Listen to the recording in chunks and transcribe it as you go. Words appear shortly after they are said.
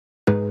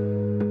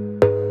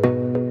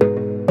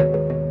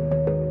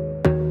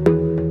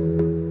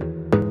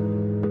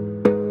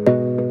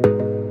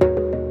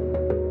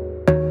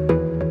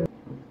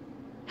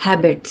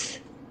Habits.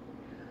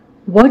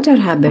 What are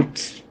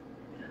habits?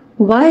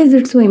 Why is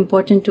it so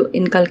important to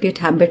inculcate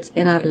habits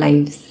in our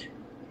lives?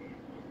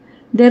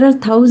 There are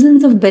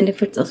thousands of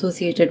benefits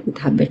associated with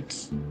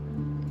habits.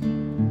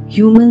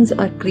 Humans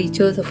are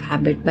creatures of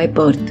habit by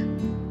birth.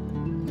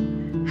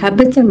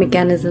 Habits are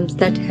mechanisms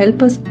that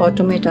help us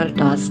automate our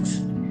tasks.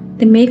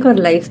 They make our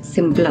lives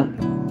simpler.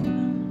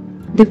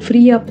 They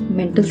free up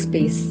mental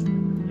space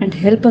and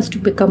help us to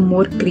become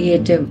more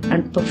creative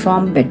and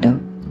perform better.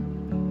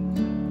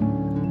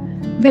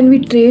 When we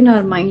train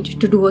our mind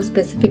to do a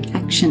specific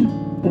action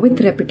with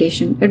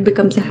repetition, it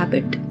becomes a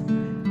habit.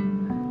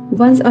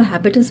 Once a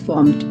habit is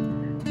formed,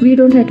 we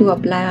don't have to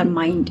apply our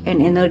mind and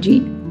energy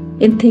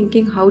in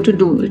thinking how to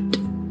do it.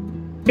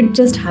 It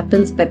just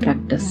happens by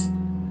practice.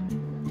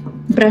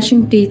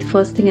 Brushing teeth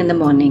first thing in the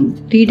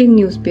morning, reading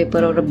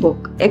newspaper or a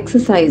book,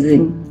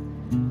 exercising,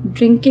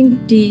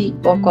 drinking tea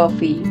or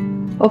coffee,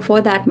 or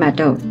for that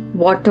matter,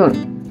 water.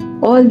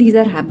 All these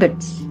are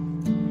habits.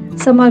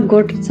 Some are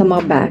good, some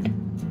are bad.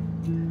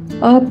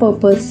 Our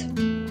purpose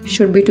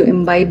should be to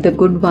imbibe the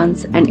good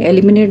ones and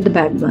eliminate the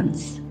bad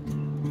ones.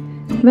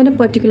 When a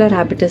particular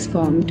habit is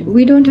formed,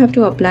 we don't have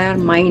to apply our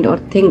mind or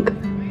think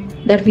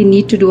that we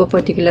need to do a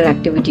particular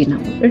activity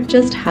now. It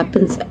just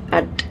happens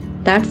at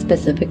that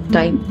specific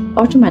time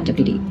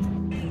automatically,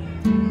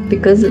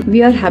 because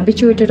we are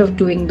habituated of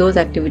doing those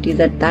activities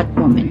at that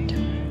moment.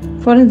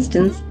 For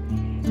instance,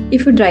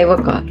 if you drive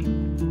a car,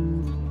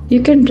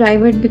 you can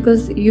drive it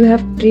because you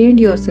have trained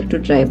yourself to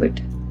drive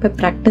it. By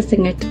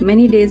practicing it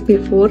many days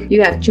before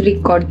you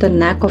actually got the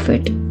knack of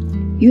it,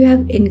 you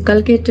have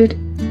inculcated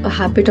a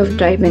habit of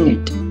driving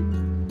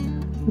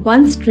it.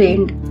 Once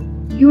trained,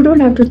 you don't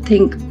have to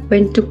think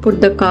when to put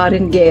the car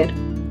in gear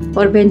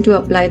or when to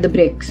apply the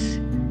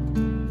brakes.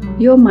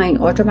 Your mind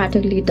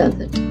automatically does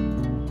it.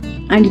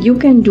 And you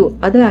can do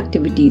other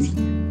activities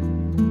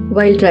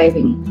while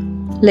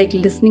driving, like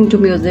listening to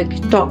music,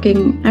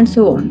 talking, and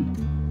so on.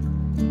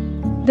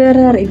 There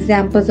are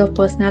examples of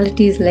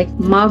personalities like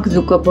Mark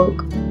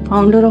Zuckerberg,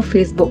 founder of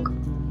Facebook,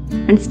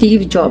 and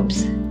Steve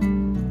Jobs.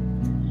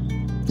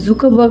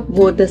 Zuckerberg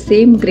wore the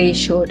same grey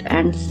shirt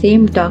and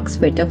same dark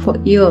sweater for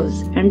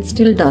years and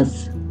still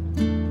does.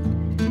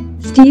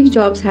 Steve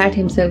Jobs had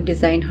himself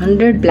design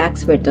 100 black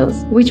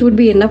sweaters, which would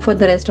be enough for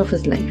the rest of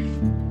his life.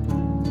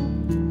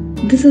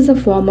 This is a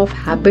form of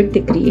habit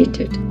they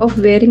created, of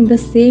wearing the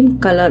same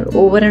color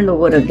over and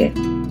over again.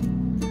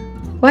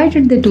 Why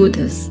did they do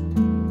this?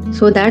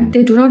 So that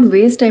they do not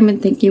waste time in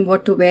thinking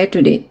what to wear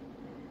today.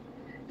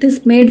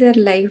 This made their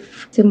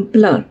life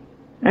simpler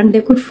and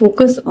they could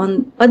focus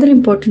on other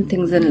important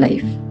things in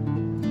life.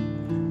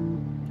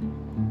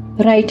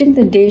 Writing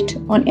the date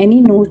on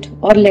any note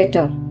or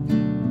letter,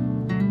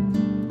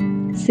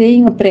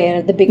 saying a prayer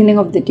at the beginning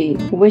of the day,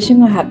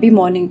 wishing a happy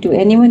morning to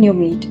anyone you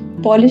meet,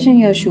 polishing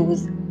your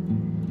shoes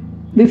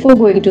before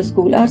going to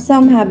school are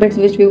some habits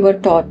which we were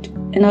taught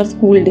in our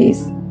school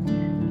days.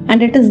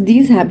 And it is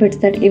these habits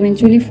that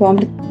eventually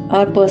formed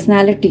our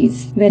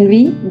personalities when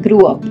we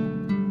grew up.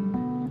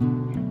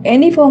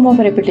 Any form of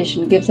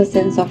repetition gives a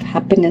sense of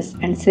happiness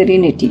and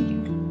serenity.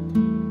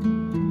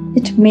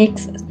 It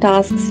makes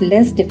tasks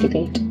less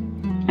difficult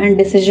and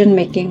decision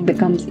making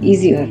becomes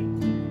easier.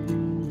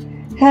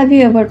 Have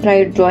you ever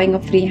tried drawing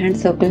a freehand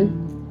circle?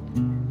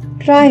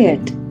 Try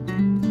it.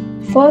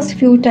 First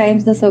few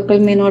times the circle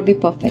may not be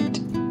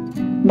perfect,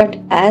 but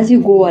as you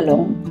go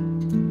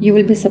along, you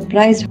will be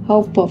surprised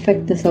how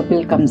perfect the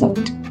circle comes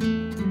out.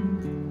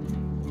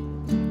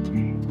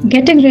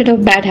 Getting rid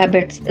of bad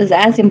habits is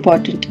as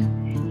important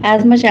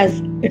as much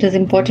as it is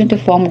important to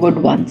form good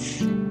ones.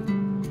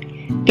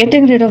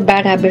 Getting rid of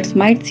bad habits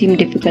might seem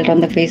difficult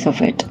on the face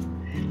of it,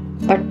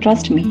 but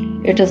trust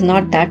me, it is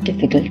not that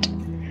difficult.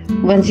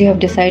 Once you have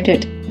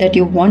decided that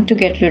you want to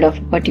get rid of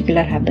a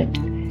particular habit,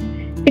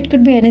 it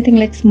could be anything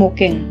like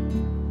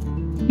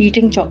smoking,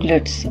 eating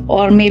chocolates,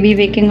 or maybe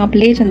waking up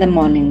late in the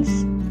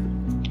mornings.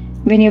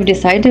 When you have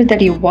decided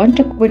that you want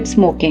to quit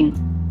smoking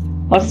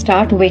or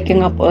start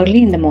waking up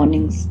early in the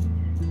mornings,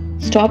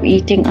 stop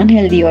eating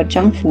unhealthy or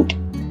junk food,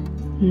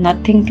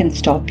 nothing can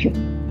stop you.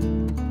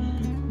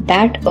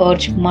 That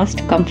urge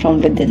must come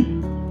from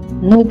within.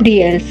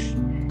 Nobody else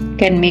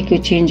can make you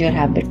change your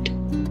habit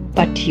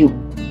but you.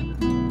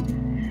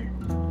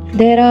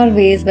 There are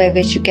ways by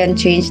which you can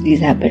change these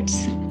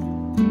habits.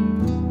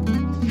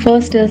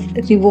 First is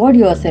reward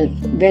yourself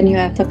when you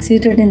have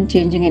succeeded in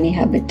changing any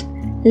habit.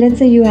 Let's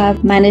say you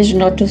have managed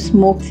not to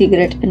smoke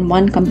cigarette in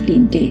one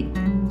complete day.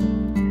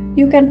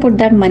 You can put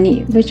that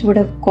money, which would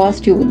have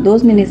cost you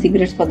those many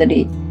cigarettes for the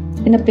day,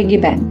 in a piggy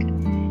bank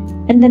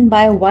and then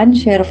buy one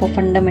share of a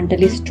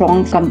fundamentally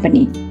strong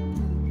company.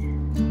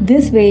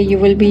 This way you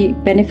will be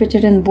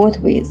benefited in both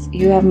ways.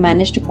 You have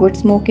managed to quit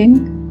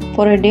smoking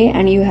for a day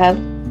and you have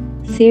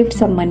saved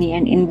some money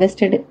and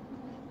invested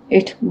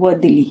it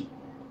worthily.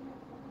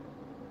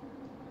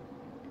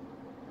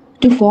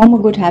 To form a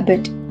good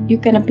habit, you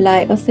can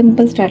apply a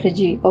simple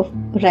strategy of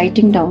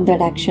writing down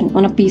that action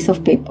on a piece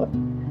of paper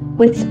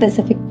with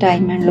specific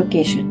time and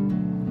location.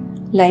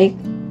 Like,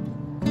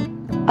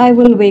 I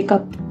will wake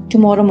up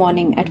tomorrow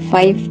morning at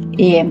 5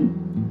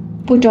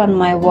 a.m., put on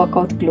my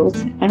workout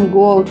clothes and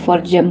go out for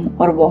gym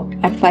or walk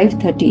at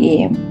 5:30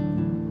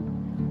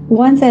 a.m.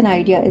 Once an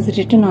idea is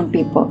written on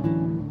paper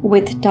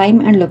with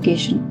time and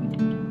location,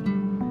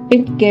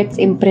 it gets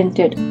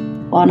imprinted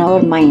on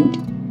our mind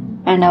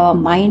and our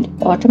mind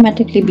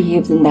automatically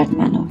behaves in that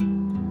manner.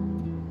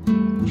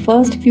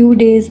 First few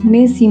days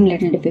may seem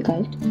little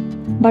difficult,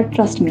 but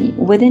trust me,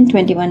 within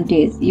 21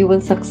 days you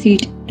will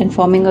succeed in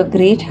forming a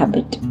great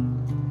habit.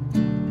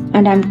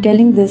 And I'm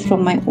telling this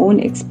from my own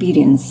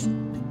experience.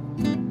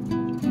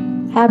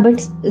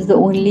 Habits is the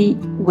only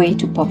way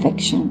to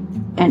perfection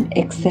and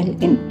excel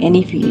in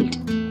any field.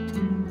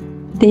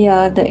 They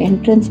are the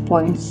entrance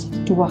points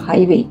to a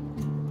highway.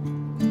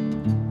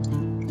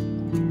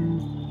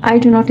 I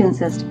do not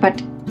insist,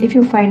 but if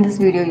you find this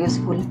video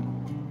useful,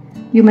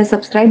 you may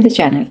subscribe the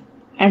channel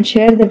and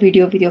share the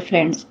video with your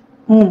friends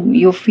whom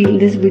you feel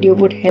this video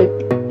would help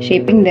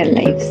shaping their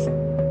lives.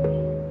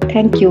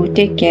 Thank you.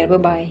 Take care.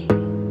 Bye-bye.